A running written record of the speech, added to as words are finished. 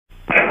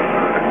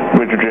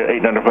Victor Jet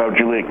 895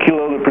 Juliet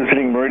Kilo. The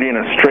proceeding meridian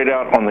is straight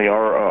out on the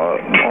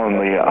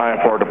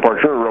IFR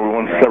departure.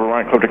 Runway 17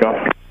 right, clear takeoff.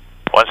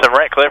 17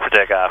 right, clear for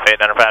takeoff.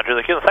 895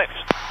 Juliet Kilo, thanks.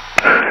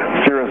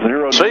 Cirrus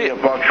 0 Sweet.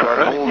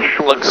 Foxtrot, hold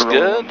short. Looks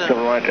good.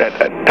 17 right at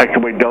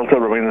taxiway Delta,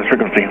 remain this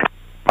frequency.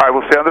 All right,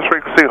 we'll stay on this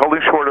frequency,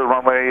 holding short of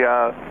runway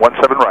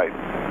 17 right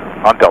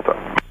on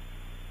Delta.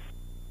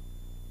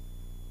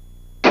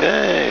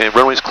 Okay,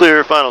 runway's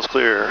clear, final's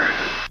clear.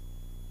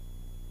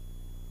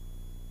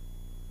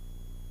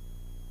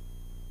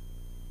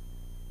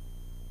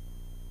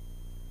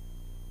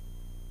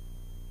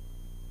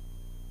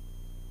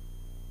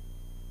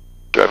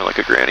 Driving like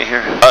a granny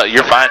here.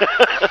 You're fine.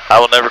 I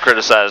will never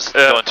criticize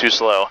going too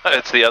slow.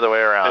 It's the other way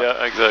around.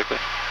 Yeah, exactly.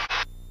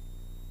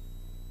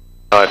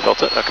 Oh, I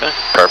felt it, okay.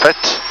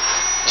 Perfect.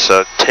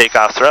 So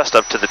takeoff thrust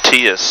up to the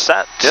T is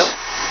set. Yep.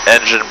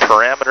 Engine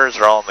parameters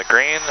are all in the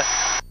green.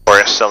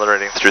 We're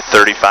accelerating through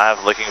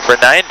 35, looking for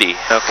 90.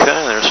 Okay,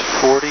 there's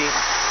 40.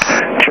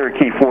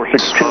 Cherokee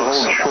 462,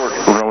 hold short,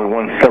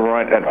 runway 17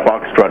 right at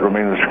Foxtrot,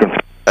 remain this frequency.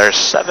 There's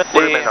 70.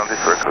 Remain on this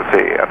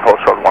frequency at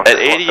Foxtrot 17. At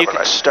 80, you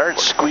can start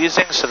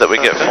squeezing so that we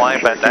get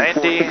flying by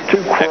 90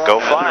 and go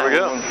fly. There we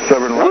go.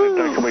 17 right,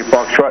 taxiway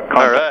Foxtrot,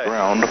 contact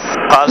ground.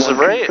 Positive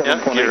rate.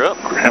 Yeah, gear up.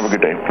 Have a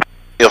good day.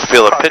 You'll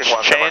feel a pitch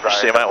change,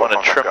 so you might want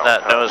to trim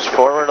that nose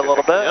forward a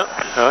little bit. Yep.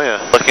 Oh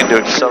yeah. Looking to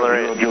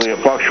accelerate Juliet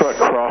Foxtrot,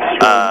 cross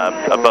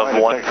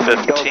above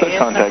 115.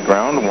 Contact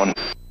ground.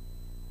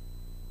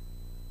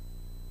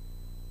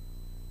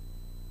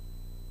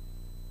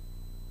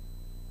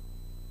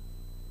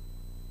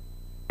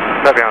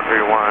 Avion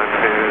 31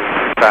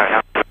 is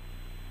back.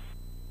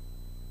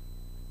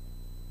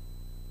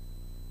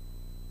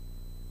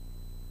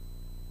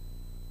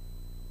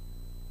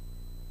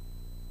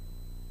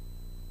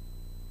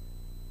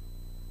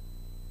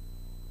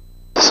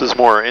 This is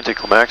more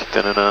anticlimactic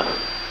than in a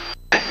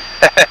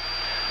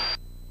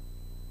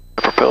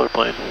propeller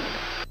plane.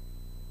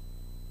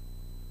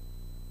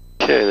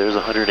 Okay, there's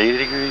 180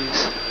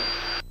 degrees.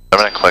 I'm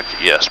going to click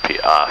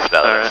ESP off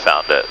now that I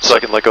found it. So I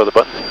can let go of the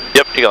button?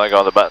 Yep, you can let go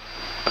of the button.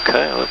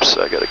 Okay, oops,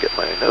 I gotta get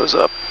my nose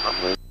up.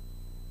 There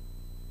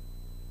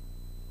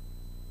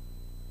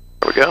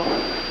we go.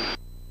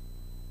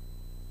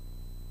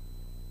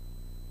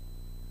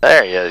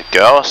 There you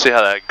go. See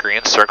how that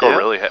green circle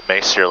really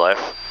makes your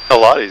life a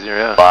lot easier,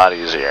 yeah. A lot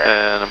easier.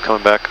 And I'm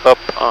coming back up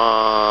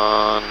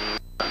on...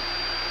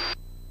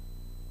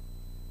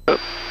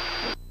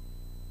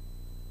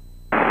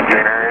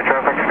 Area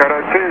traffic,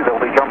 Skydive 2, there'll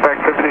be jump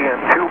activity in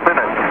 2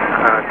 minutes.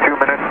 2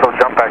 minutes till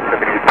jump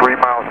activity, 3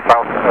 miles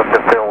south of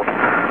the field.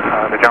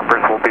 The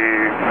jumpers will be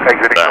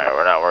exiting. Alright,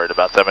 we're not worried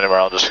about them anymore.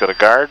 I'll just go to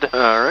guard.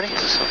 Alrighty,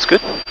 sounds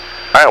good.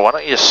 Alright, why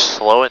don't you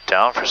slow it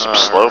down for some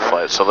slow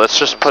flight? So let's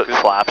just put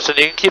flaps in.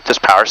 You can keep this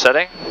power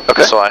setting.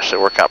 Okay. This will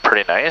actually work out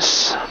pretty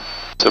nice.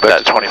 So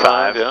back to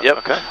 25. Yeah. Yep.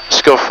 Okay.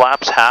 Let's go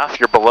flaps half.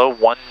 You're below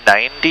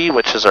 190,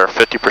 which is our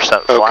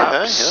 50%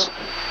 flaps. Okay,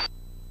 yeah.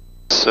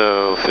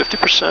 So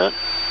 50%.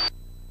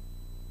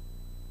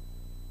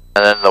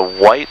 And then the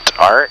white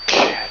arc.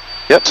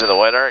 Yep. So the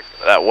white arc,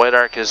 that white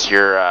arc is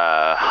your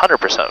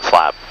 100%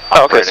 flap.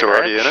 Oh, okay, so we're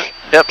already in it?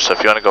 Yep, so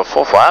if you want to go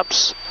full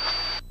flaps.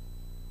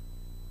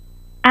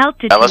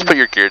 Altitude. Now let's put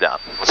your gear down.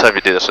 Let's have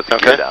you do this with the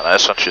gear down. I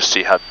just want you to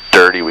see how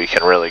dirty we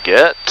can really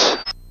get.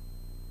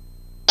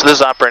 So this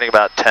is operating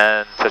about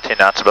 10, 15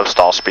 knots above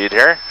stall speed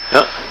here.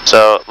 Yep.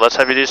 So let's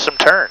have you do some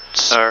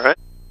turns. Alright.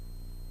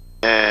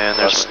 And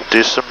let's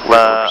do some,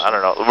 I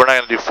don't know, we're not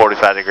going to do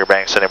 45-degree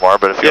banks anymore,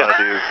 but if you want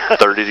to do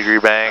 30-degree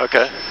bank,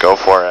 go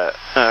for it.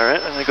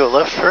 Alright, I'm going to go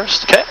left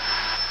first. Okay.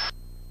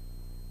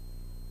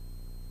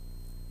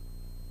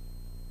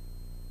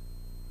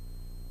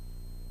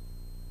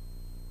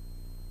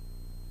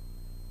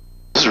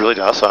 This is really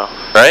docile.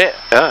 Right?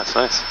 Yeah, it's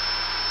nice.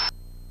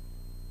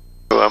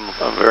 Oh,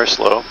 I'm very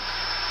slow.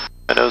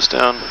 My nose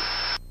down.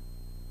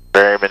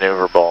 Very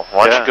maneuverable.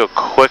 Why don't you go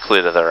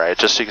quickly to the right,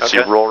 just so you can see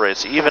roll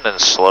rates, even in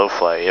slow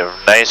flight. You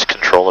have nice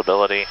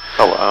controllability.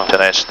 Oh, wow. To a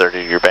nice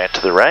 30-degree bank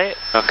to the right.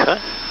 Okay.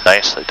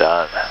 Nicely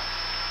done.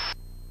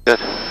 Good.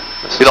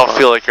 You don't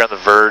feel like you're on the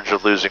verge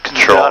of losing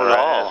control. Not at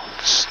all.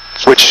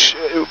 Which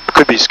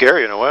could be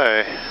scary in a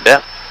way.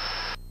 Yeah.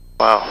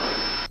 Wow.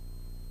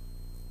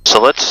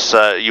 So let's,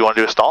 you want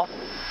to do a stall?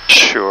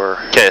 Sure.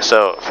 Okay,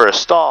 so for a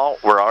stall,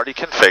 we're already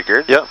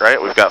configured,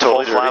 right? We've got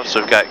full flaps,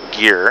 we've got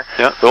gear.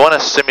 We want to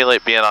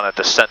simulate being on a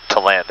descent to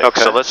landing.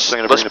 Okay, so let's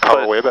bring the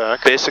power way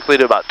back. Basically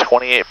to about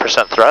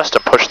 28% thrust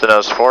and push the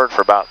nose forward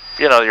for about,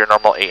 you know, your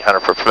normal 800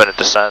 foot per minute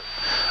descent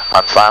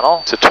on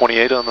final. To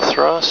 28 on the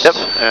thrust. Yep.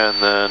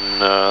 And then,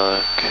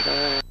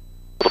 okay, a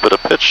little bit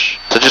of pitch.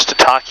 So just to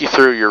talk you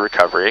through your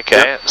recovery,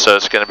 okay? So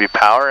it's going to be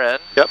power in,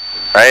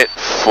 right?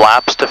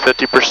 Flaps to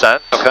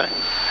 50%. Okay.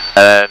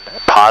 And then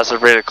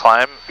positive rate of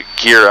climb,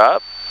 gear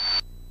up,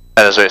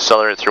 and as we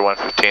accelerate through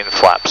 115,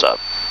 flaps up.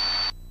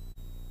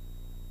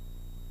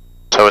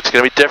 So what's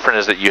going to be different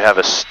is that you have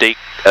a stick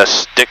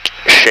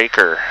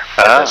shaker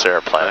on this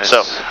airplane. Nice.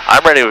 So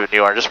I'm ready when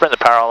you are. Just bring the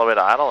power all the way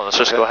to idle, and let's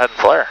just go ahead and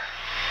flare.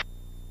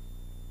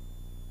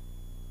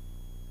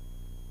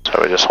 So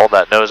we just hold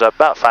that nose up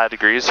about 5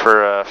 degrees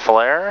for a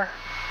flare.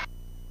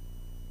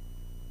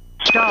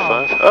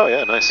 Stall. 25. Oh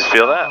yeah, nice. You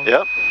feel that?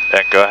 Yep.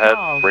 And go ahead,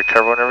 Stall.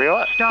 recover whenever you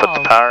want. Stall. Put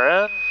the power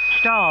in,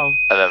 Stall.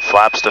 and then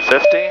flaps to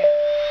 50.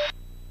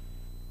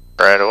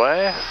 Right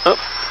away. Oh.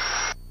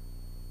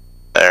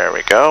 There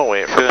we go.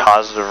 Wait for Good.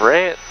 positive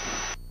rate.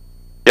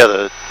 Yeah,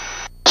 the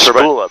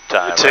Spool up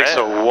time. It takes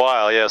right? a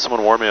while. Yeah,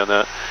 someone warned me on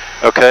that.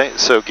 Okay,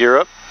 so gear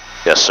up.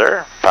 Yes,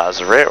 sir.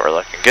 Positive rate. We're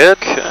looking good.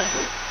 Okay.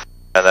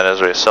 And then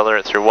as we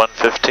accelerate through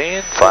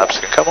 115, flaps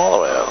can come all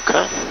the way up.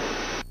 Okay.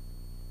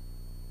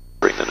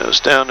 Bring the nose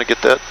down to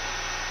get that.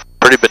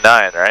 Pretty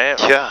benign, right?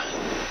 Yeah.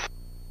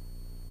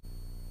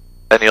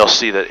 And you'll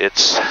see that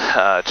it's,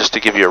 just to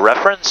give you a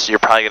reference, you're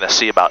probably going to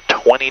see about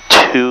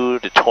 22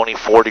 to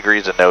 24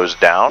 degrees of nose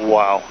down.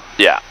 Wow.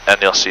 Yeah,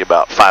 and you'll see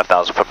about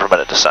 5,000 foot per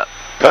minute descent.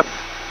 Okay.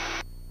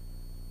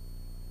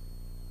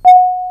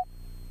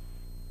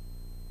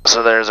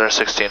 So there's our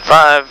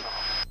 16.5.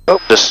 Oh,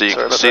 just so you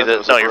sorry can about see that. that.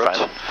 Was No, you're abrupt.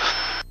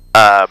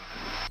 fine.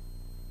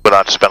 We don't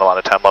have to spend a lot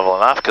of time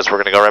leveling off because we're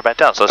going to go right back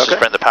down. So let's Okay. just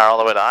bring the power all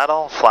the way to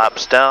idle,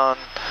 flaps down.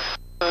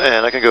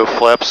 And I can go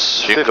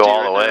flaps. You can 50 go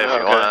all the right way now.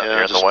 if you Okay, want. Yeah, You're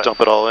in the just way.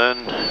 dump it all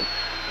in.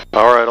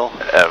 Power idle.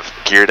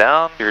 Gear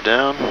down, Gear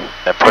down.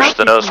 and push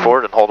the nose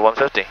forward and hold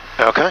 150.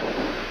 Okay.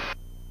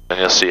 And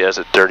you'll see as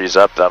it dirties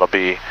up, that'll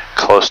be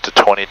close to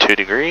 22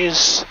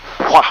 degrees.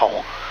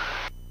 Wow.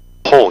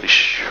 Holy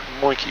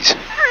monkeys.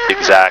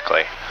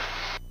 Exactly.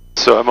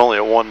 So I'm only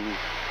at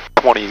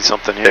 120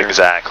 something here.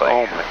 Exactly.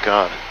 Oh my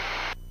god.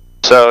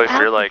 So if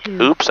you're like,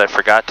 oops, I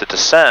forgot to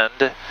descend,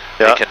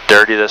 Yeah. you can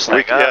dirty this thing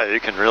up. Yeah, you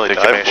can really You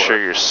dive can make for sure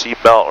it. your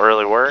seatbelt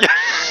really works.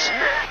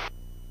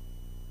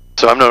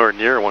 So I'm nowhere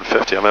near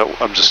 150.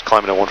 I'm just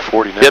climbing at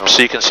 140 now. Yep,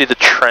 so you can see the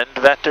trend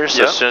vector. So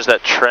Yep. as soon as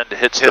that trend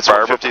hits the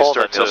 150, barber pole,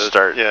 then you'll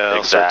start. Yeah, I'll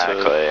exactly.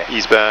 start to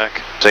ease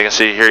back. So you can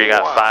see here you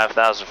got Wow.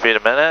 5,000 feet a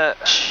minute.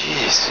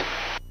 Jeez.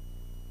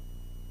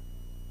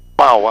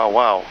 Wow, wow,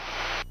 wow.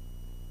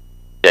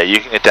 Yeah, you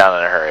can get down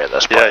in a hurry at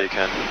this point. Yeah, you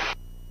can.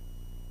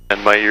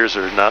 And my ears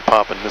are not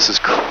popping. This is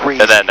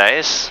crazy. Isn't that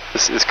nice?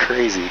 This is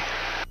crazy.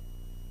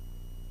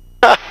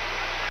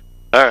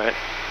 Alright.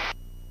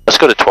 Let's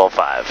go to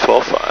 12.5.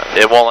 12.5.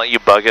 It won't let you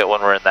bug it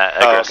when we're in that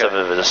aggressive okay.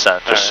 of a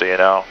descent, just so you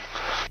know.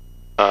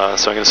 So I'm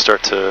going to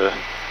start to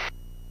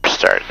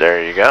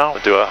There you go.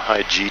 do a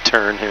high G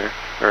turn here.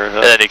 Or, And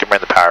then you can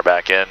bring the power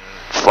back in.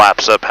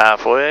 Flaps up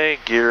halfway,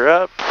 gear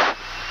up.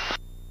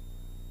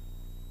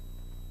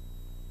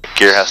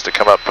 Gear has to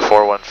come up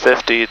before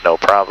 150, no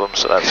problem,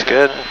 so that's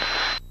good.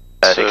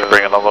 And you can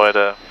bring it all the way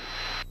to,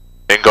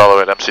 you can go all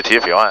the way to MCT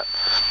if you want.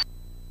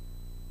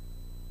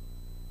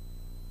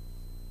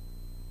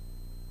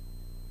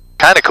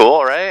 Kind of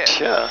cool, right?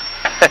 yeah.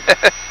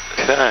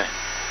 Okay.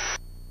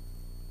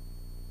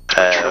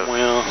 Trim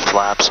wheel.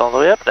 Flaps all the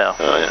way up now.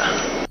 Oh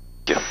yeah.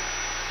 Yeah.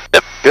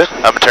 Yep, good.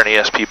 I'm going to turn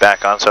ESP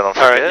back on so I don't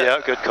forget. Alright, yeah,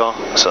 good call.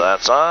 So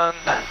that's on.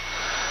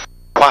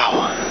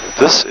 Wow.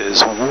 This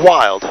is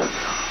wild.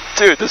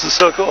 Dude, this is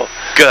so cool.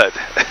 Good.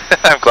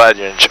 I'm glad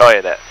you're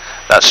enjoying it.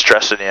 Not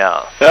stressing you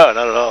out. No,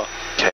 not at all.